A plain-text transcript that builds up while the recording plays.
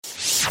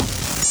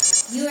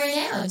You are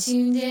now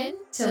tuned in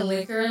to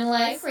Liquor and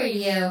Life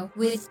Radio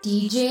with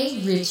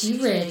DJ Richie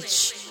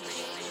Rich.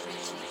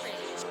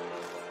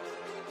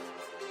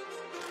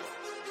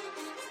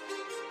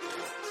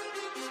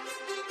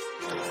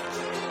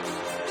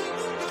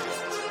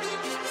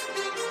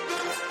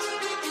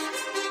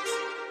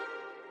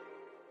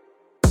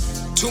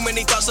 Too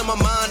many thoughts on my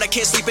mind, I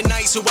can't sleep at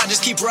night, so I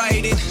just keep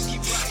writing.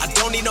 I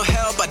don't need no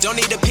help, I don't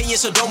need opinions,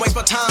 so don't waste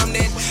my time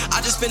then.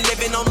 I just been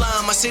living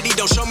online, my city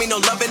don't show me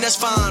no love and that's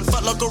fine.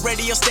 Fuck local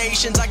radio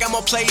stations, I got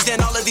more plays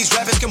than all of these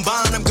rappers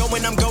combined. I'm going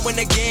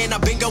again,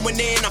 I've been going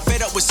in, I'm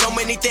fed up with so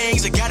many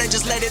things. I gotta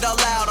just let it all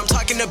out, I'm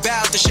talking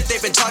about the shit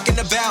they've been talking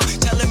about.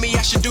 Telling me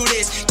I should do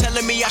this,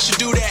 telling me I should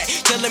do that.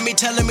 Telling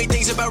me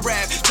things about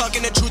rap.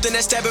 Talking the truth and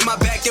that stab in my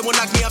back, they will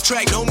knock me off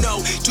track,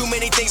 no. Too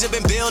many things have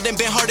been building,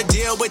 been hard to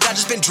deal with, I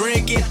just been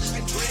drinking.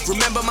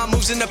 Remember my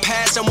moves in the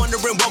past, I'm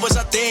wondering what was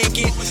I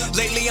thinking.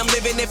 Lately I'm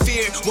living in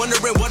fear,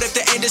 wondering what if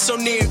the end is so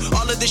near.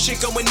 All of this shit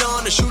going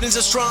on, the shootings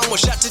are strong. One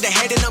shot to the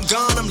head and I'm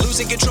gone. I'm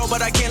losing control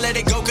but I can't let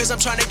it go, cause I'm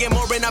trying to get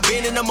more. And I've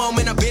been in the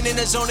moment, I've been in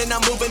the zone, and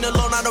I'm moving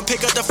alone. I don't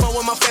pick up the phone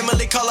when my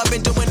family call, I've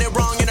been doing it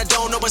wrong and I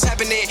don't know what's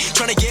happening.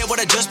 Trying to get what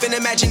I just been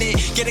imagining,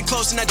 getting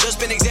close and I just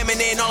been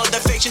examining all of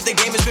the fake shit the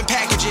game has been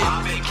packaging.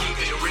 I've been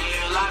keeping it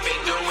real, I've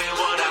been doing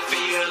what I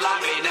feel. I've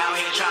been out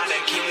here trying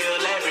to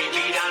kill every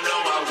beat, I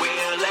know I will.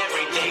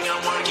 Everything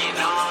I'm working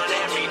on,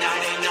 every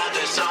night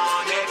another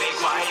song. They been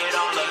quiet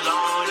all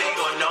along, they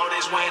gon'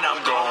 notice when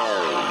I'm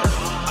gone.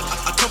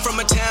 I come from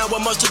a town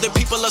where most of the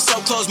people are so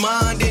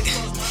close-minded.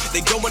 They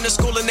going to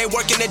school and they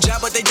working a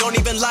job, but they don't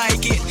even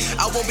like it.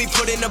 I won't be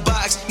put in a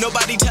box,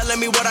 nobody telling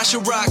me what I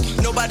should rock.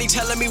 Nobody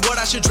telling me what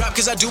I should drop,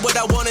 cause I do what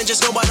I want and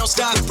just know I don't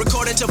stop.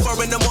 Recording till 4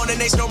 in the morning,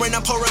 they snoring.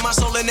 I'm pouring my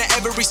soul into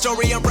every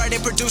story. I'm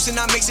writing,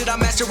 producing, I mix it, I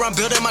master. I'm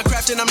building my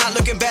craft and I'm not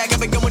looking back. I've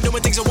been going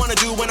doing things I wanna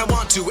do when I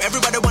want to.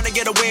 Everybody wanna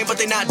get a win, but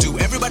they not do.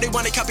 Everybody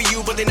wanna copy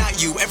you, but they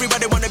not you.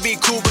 Everybody wanna be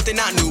cool, but they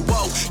not new.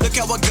 Whoa, look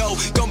how I go.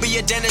 Gonna be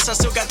a dentist, I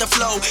still got the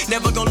flow.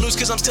 Never gonna lose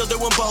cause I'm still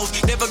doing both.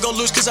 Never gonna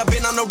lose cause I've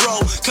been on the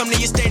road. Come to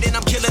your state and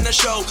I'm killing the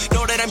show.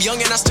 Know that I'm young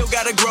and I still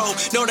gotta grow.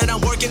 Know that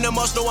I'm working the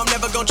most, know I'm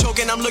never gonna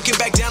choke. And I'm looking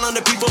back down on the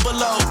people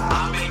below.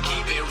 I've been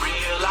keeping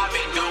real, I've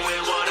been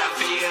doing what I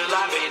feel.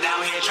 I've been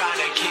out here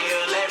trying to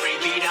kill every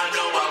beat, I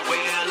know I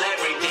will.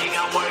 Everything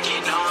I'm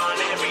working on,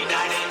 every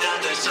night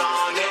another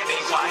song. They've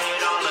been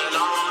quiet all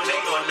along, they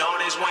gon'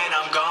 notice when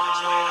I'm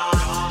gone.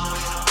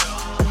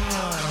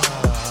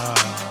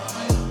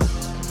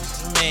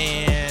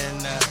 Man,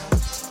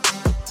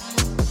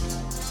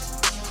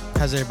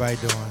 how's everybody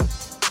doing?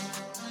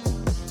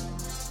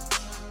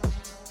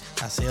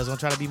 I said I was gonna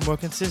try to be more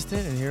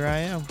consistent, and here I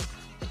am.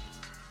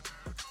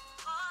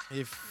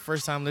 If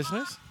first-time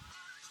listeners,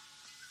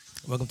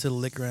 welcome to the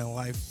Liquor and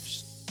Life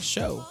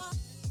Show.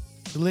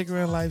 The Liquor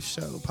and Life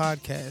Show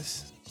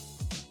podcast.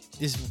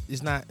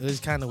 It's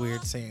kind of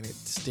weird saying it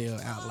still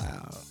out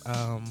loud,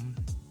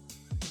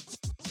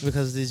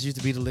 because this used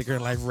to be the Liquor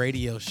and Life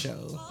Radio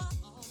Show,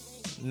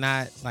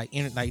 not like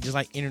just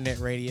like internet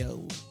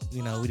radio.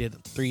 You know, we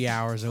did 3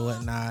 hours or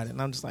whatnot,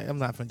 and I'm just like, I'm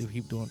not gonna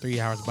keep doing 3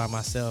 hours by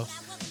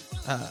myself.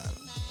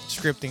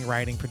 Scripting,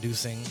 writing,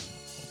 producing,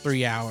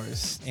 3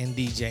 hours, and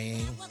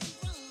DJing.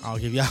 I'll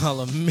give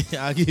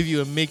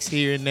you a mix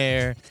here and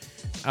there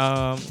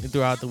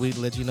throughout the week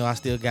to let you know I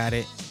still got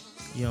it.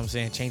 You know what I'm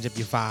saying? Change up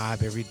your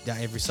vibe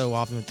every so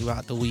often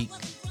throughout the week,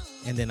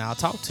 and then I'll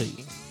talk to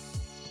you.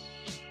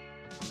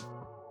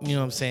 You know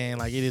what I'm saying?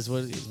 Like, it is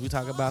what it is. We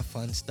talk about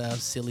fun stuff,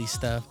 silly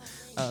stuff,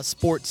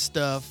 sports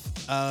stuff,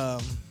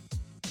 a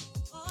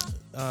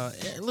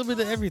little bit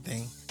of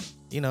everything.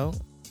 You know,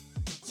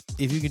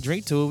 if you can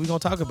drink to it, we're gonna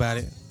talk about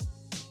it.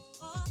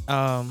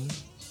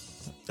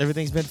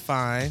 Everything's been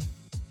fine.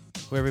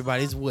 Where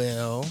everybody's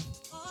well.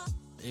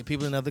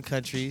 People in other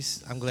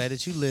countries, I'm glad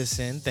that you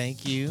listen.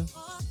 Thank you.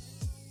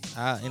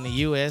 In the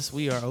U.S.,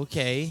 we are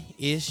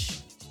okay-ish.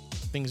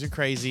 Things are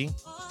crazy.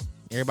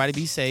 Everybody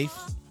be safe.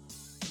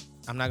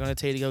 I'm not gonna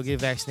tell you to go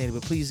get vaccinated,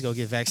 but please go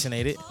get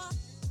vaccinated.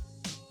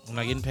 I'm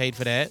not getting paid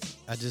for that.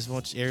 I just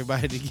want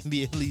everybody to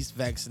be at least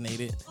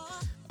vaccinated,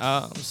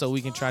 so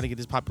we can try to get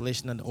this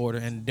population under order.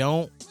 And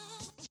don't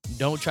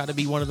try to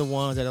be one of the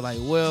ones that are like,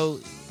 well,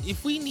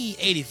 if we need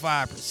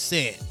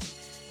 85%,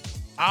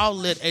 I'll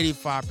let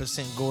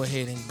 85% go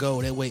ahead and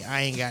go. That way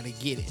I ain't got to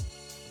get it.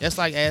 That's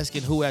like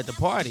asking who at the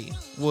party.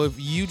 Well,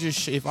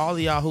 if all of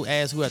y'all who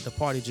ask who at the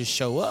party just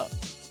show up,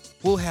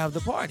 we'll have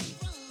the party.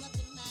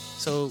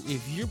 So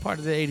if you're part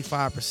of the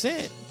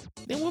 85%,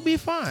 then we'll be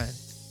fine.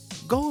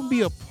 Go and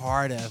be a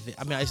part of it.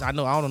 I mean, I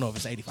don't know if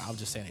it's 85. I'm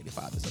just saying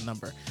 85 is a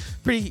number.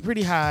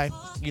 Pretty high,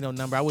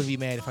 number. I wouldn't be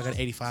mad if I got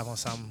 85 on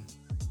something.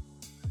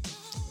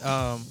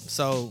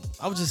 So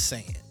I was just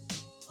saying,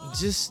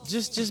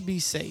 just be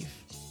safe.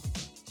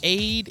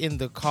 Aid in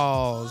the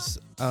cause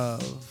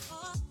of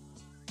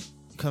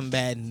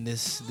combating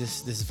this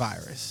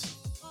virus.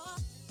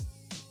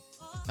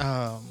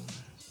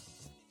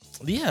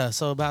 Yeah,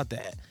 so about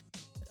that.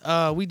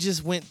 We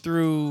just went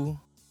through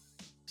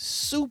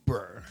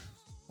super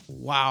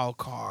wild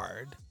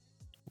card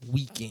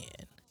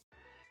weekend.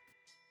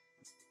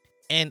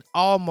 And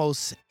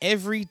almost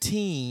every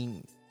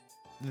team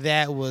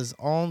that was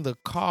on the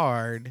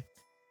card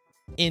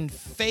in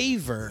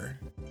favor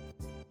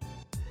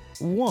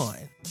won.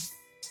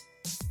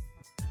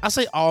 I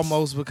say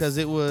almost because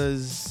it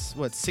was,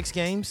 6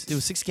 games? It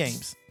was 6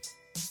 games.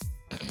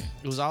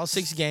 It was all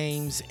 6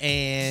 games,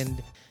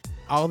 and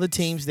all the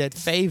teams that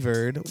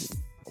favored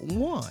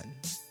won,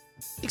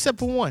 except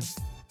for one.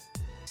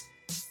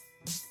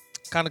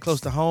 Kind of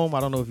close to home. I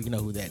don't know if you know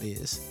who that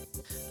is.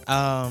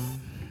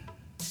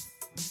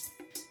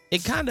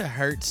 It kind of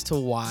hurts to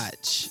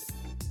watch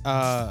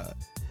the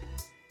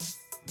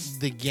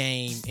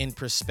game in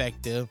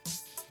perspective.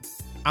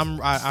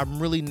 I'm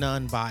really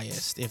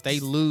non-biased. If they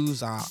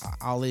lose,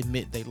 I'll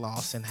admit they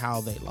lost and how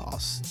they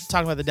lost.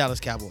 Talking about the Dallas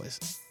Cowboys.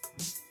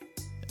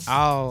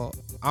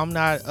 I'm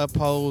not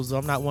opposed.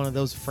 I'm not one of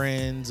those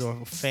friends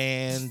or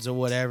fans or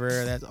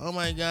whatever that's, oh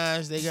my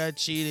gosh, they got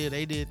cheated,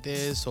 they did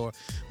this, or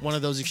one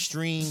of those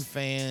extreme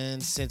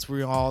fans, since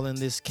we're all in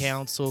this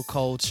cancel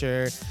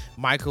culture,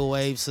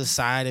 microwave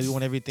society, we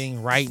want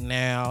everything right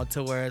now,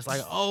 to where it's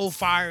like, oh,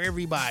 fire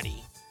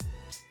everybody.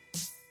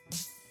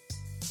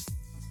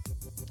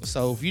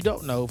 So if you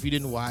don't know, if you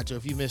didn't watch, or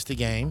if you missed the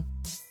game,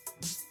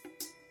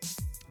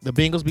 the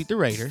Bengals beat the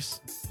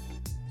Raiders.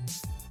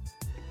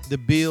 The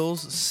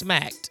Bills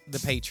smacked the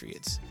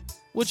Patriots,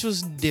 which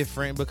was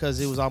different because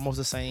it was almost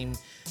the same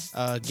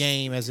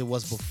game as it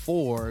was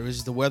before. It was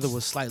just the weather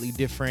was slightly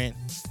different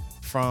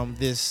from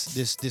this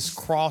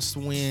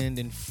crosswind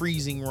and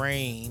freezing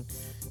rain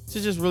to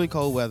just really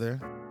cold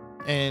weather.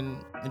 And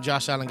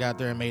Josh Allen got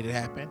there and made it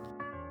happen.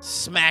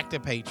 Smacked the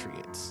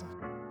Patriots.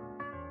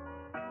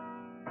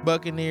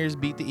 Buccaneers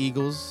beat the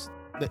Eagles.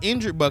 The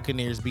injured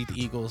Buccaneers beat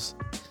the Eagles.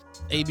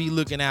 They be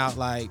looking out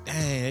like,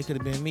 dang, it could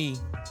have been me.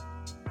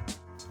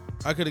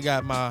 I could have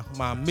got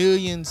my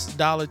millions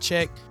dollar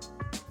check,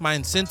 my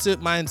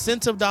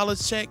incentive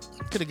dollars check.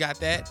 Could have got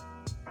that,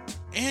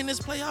 and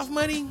this playoff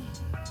money.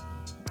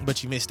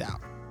 But you missed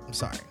out. I'm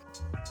sorry.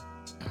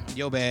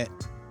 Yo bad.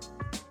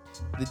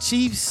 The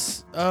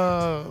Chiefs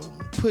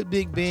put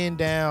Big Ben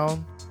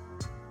down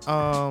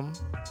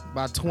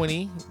by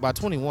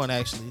 21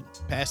 actually,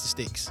 past the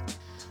sticks.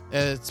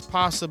 It's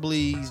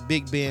possibly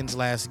Big Ben's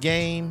last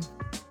game,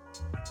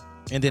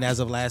 and then as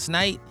of last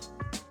night,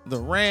 the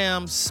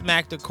Rams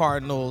smacked the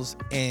Cardinals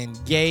and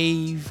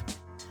gave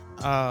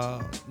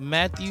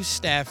Matthew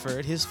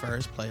Stafford his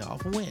first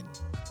playoff win,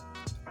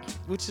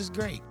 which is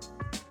great.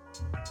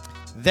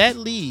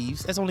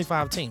 That's only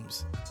 5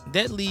 teams.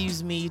 That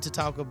leaves me to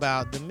talk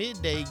about the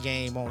midday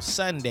game on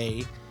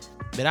Sunday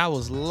that I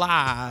was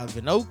live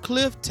in Oak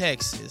Cliff,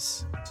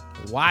 Texas,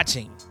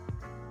 watching.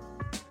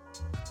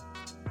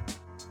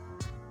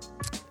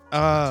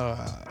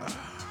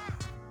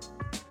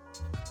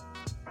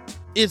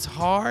 It's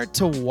hard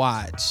to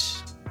watch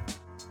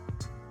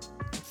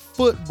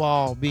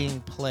football being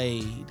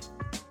played.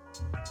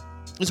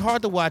 It's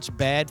hard to watch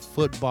bad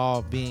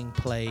football being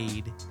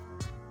played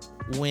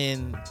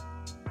when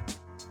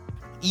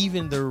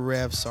even the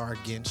refs are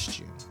against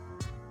you.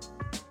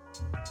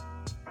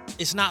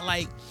 It's not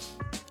like,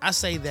 I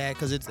say that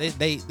because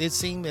it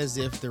seemed as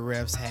if the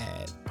refs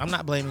had. I'm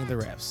not blaming the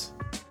refs.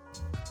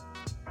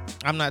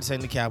 I'm not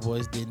saying the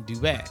Cowboys didn't do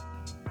bad.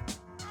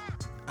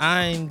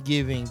 I'm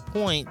giving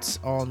points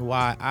on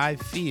why I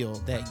feel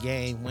that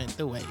game went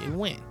the way it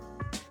went.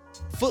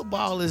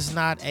 Football is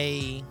not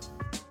a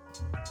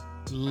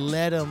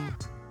let them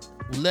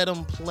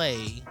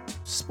play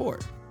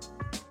sport.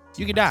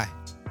 You can die.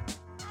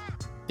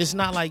 It's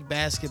not like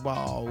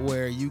basketball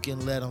where you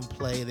can let them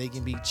play. They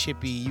can be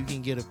chippy. You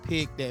can get a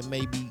pick that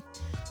may be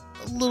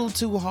a little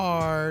too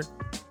hard,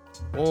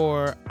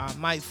 or I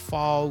might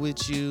fall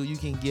with you. You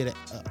can get a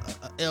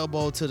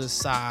elbow to the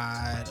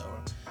side, or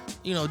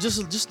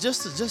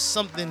just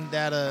something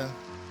that'll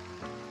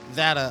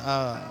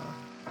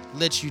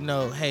let you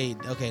know, hey,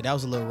 okay, that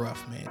was a little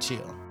rough, man.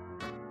 Chill.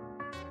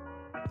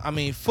 I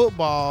mean,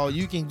 football,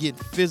 you can get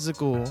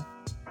physical.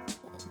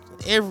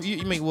 Let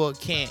me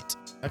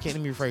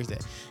rephrase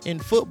that. In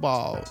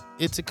football,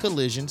 it's a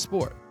collision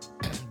sport.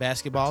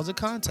 Basketball is a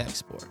contact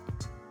sport.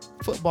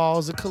 Football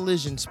is a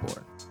collision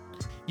sport.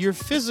 You're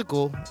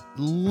physical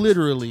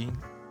literally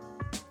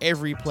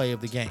every play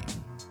of the game.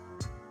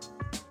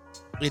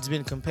 It's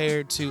been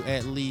compared to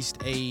at least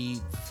a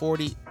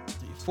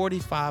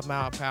 45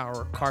 mile per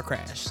hour car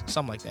crash,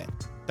 something like that.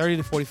 30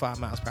 to 45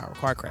 miles per hour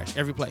car crash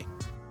every play.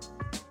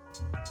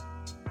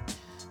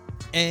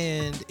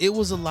 And it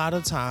was a lot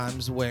of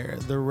times where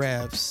the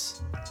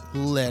refs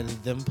let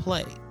them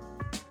play.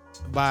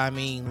 By the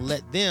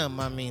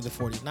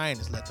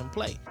 49ers let them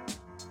play.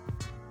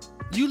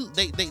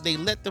 They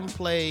let them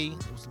play.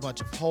 It was a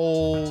bunch of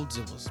holds.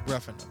 It was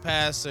roughing the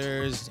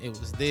passers. It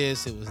was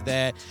this. It was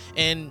that.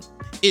 And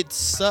it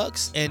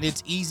sucks, and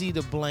it's easy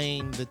to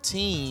blame the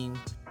team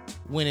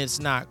when it's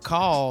not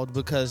called,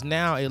 because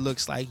now it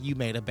looks like you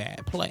made a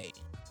bad play.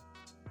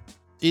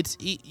 It's,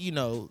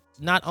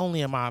 not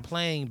only am I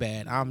playing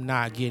bad, I'm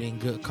not getting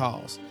good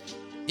calls.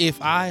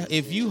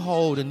 If you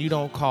hold and you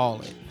don't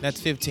call it,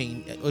 that's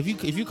 15.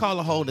 If you call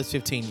a hold, that's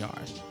 15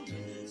 yards.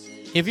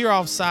 If you're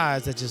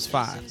offsides, that's just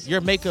 5.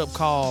 Your makeup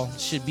call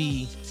shouldn't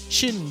be.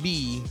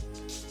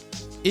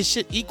 It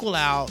should equal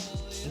out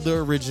the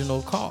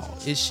original call.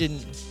 It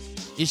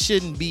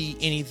shouldn't be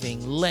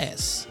anything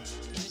less.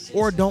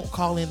 Or don't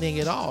call anything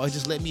at all. And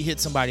just let me hit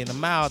somebody in the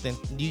mouth and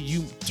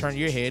you turn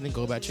your head and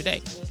go about your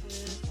day.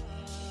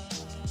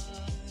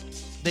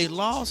 They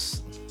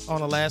lost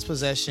on the last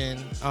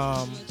possession.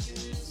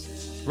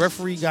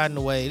 Referee got in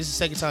the way. This is the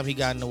second time he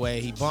got in the way.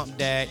 He bumped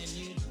Dak.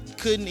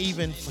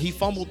 He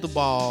fumbled the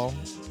ball.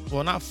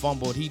 Well, not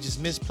fumbled. He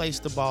just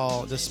misplaced the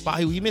ball.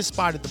 He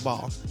misspotted the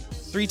ball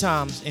 3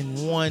 times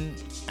in one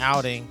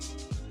outing.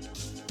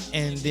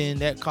 And then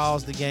that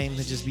caused the game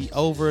to just be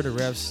over. The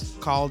refs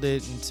called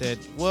it and said,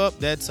 well,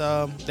 that's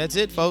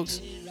it, folks.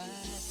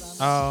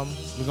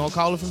 We're going to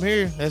call it from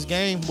here. That's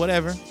game,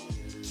 whatever.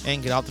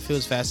 And get off the field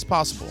as fast as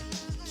possible.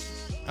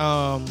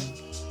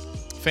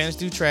 Fans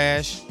do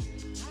trash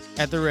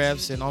at the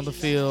refs and on the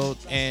field.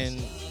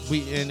 And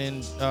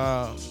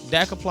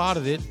Dak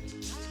applauded it.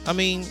 I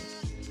mean,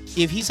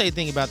 if he say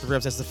anything about the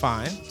refs, that's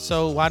fine.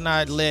 So why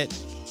not all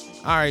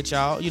right,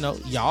 y'all,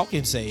 y'all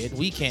can say it.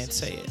 We can't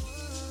say it.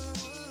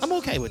 I'm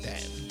okay with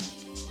that.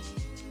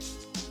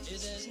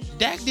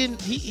 Dak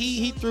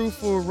he threw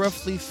for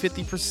roughly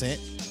 50%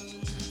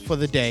 for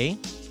the day.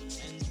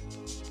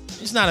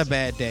 It's not a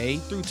bad day.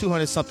 Threw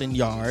 200-something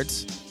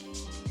yards.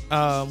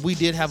 We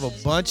did have a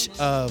bunch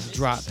of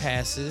drop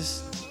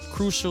passes,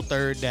 crucial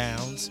third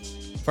downs,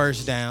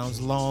 first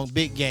downs, long,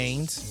 big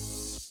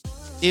gains.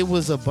 It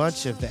was a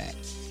bunch of that.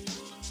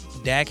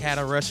 Dak had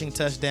a rushing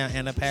touchdown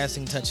and a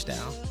passing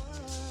touchdown.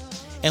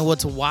 And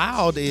what's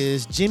wild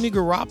is Jimmy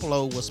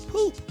Garoppolo was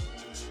poop.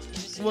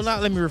 Well,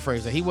 let me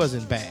rephrase that. He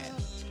wasn't bad.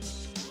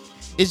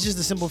 It's just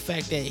the simple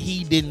fact that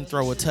he didn't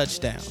throw a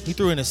touchdown. He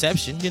threw an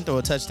interception, didn't throw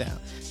a touchdown.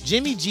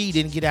 Jimmy G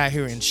didn't get out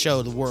here and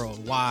show the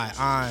world why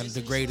I'm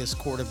the greatest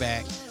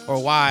quarterback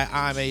or why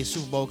I'm a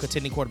Super Bowl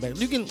contending quarterback.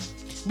 We can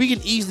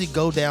easily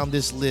go down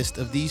this list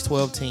of these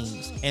 12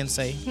 teams and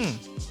say,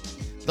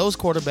 those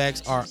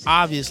quarterbacks are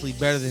obviously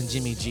better than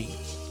Jimmy G.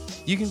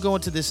 You can go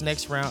into this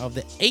next round of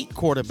the 8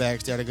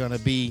 quarterbacks that are going to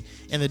be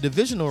in the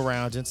divisional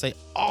rounds and say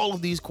all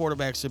of these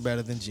quarterbacks are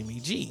better than Jimmy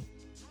G.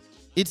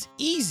 It's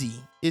easy.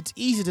 It's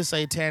easy to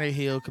say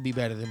Tannehill could be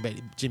better than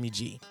Jimmy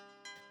G.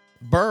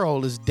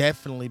 Burrow is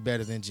definitely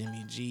better than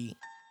Jimmy G.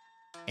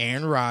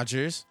 Aaron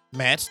Rodgers,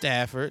 Matt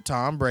Stafford,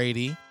 Tom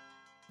Brady,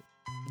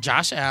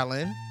 Josh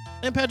Allen,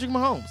 and Patrick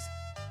Mahomes.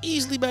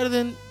 Easily better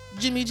than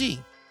Jimmy G.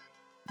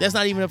 That's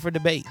not even up for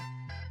debate.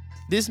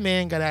 This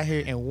man got out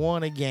here and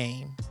won a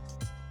game.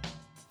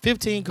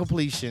 15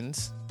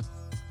 completions,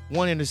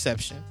 1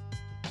 interception.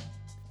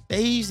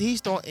 He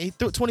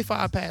threw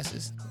 25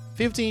 passes.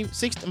 16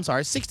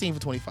 for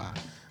 25.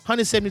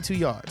 172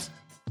 yards.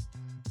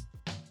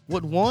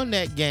 What won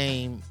that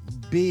game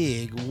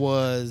big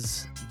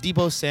was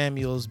Deebo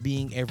Samuel's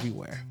being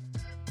everywhere.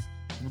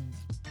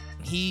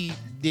 He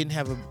didn't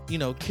have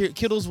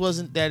Kittle's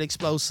wasn't that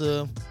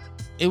explosive.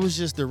 It was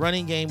just the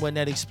running game wasn't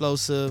that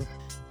explosive.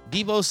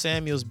 Deebo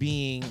Samuel's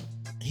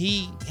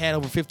he had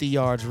over 50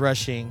 yards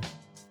rushing.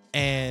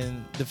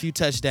 And the few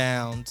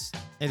touchdowns,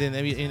 and then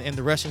and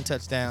the rushing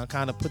touchdown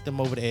kind of put them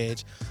over the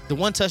edge. The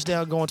one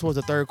touchdown going towards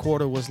the third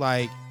quarter was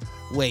like,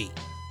 wait,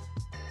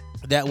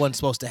 that wasn't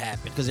supposed to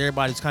happen because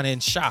everybody's kind of in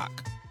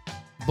shock.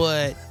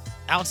 But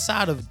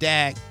outside of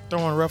Dak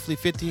throwing roughly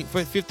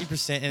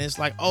 50%, and it's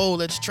like, oh,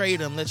 let's trade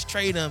him.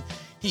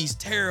 He's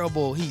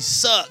terrible. He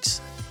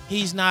sucks.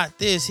 He's not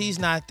this. He's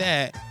not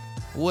that.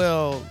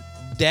 Well,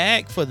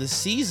 Dak for the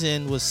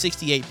season was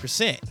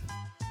 68%.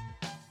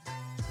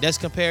 Let's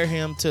compare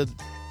him to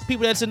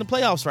people that's in the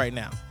playoffs right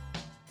now.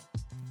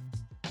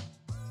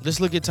 Let's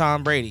look at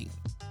Tom Brady.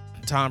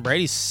 Tom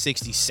Brady's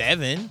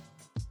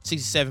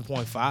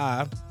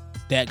 67.5.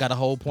 That got a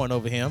whole point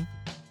over him.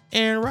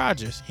 Aaron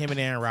Rodgers. Him and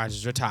Aaron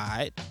Rodgers are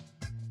tied.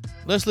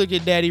 Let's look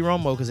at Daddy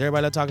Romo, because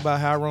everybody talk about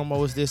how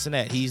Romo is this and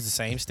that. He's the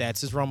same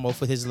stats as Romo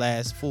for his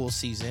last full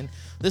season.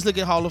 Let's look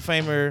at Hall of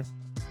Famer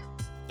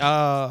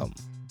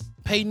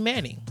Peyton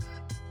Manning.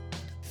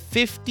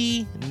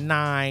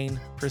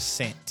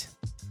 59%.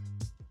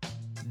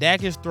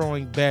 Dak is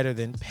throwing better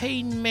than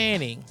Peyton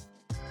Manning.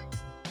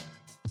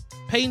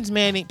 Peyton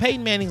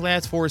Manning's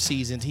last 4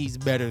 seasons, he's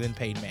better than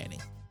Peyton Manning.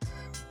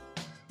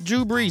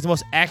 Drew Brees, the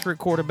most accurate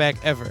quarterback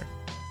ever.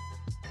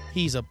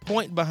 He's 2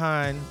 points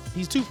behind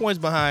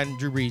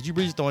Drew Brees. Drew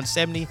Brees is throwing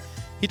 70.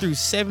 He threw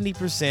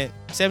 70%,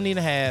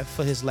 70.5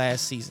 for his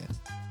last season.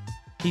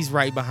 He's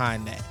right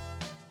behind that.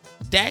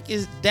 Dak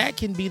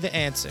can be the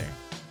answer.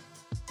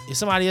 If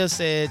somebody else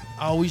said,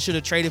 oh, we should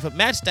have traded for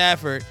Matt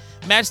Stafford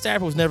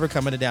was never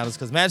coming to Dallas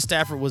because Matt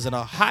Stafford was in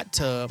a hot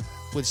tub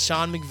with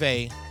Sean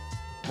McVay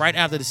right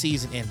after the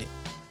season ended.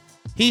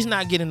 He's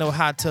not getting no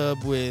hot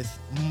tub with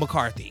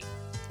McCarthy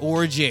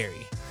or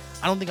Jerry.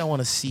 I don't think I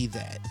want to see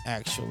that,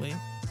 actually.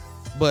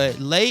 But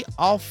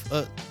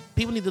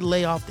people need to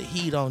lay off the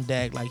heat on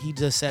Dak like he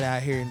just sat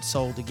out here and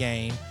sold the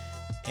game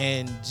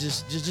and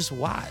just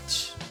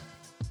watch.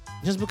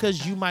 Just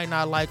because you might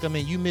not like him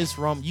and you miss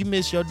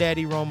your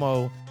daddy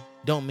Romo,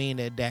 don't mean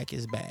that Dak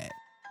is bad.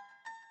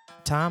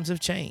 times have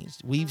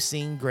changed. We've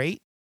seen great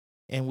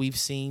and we've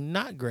seen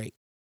not great.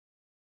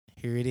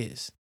 Here it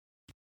is.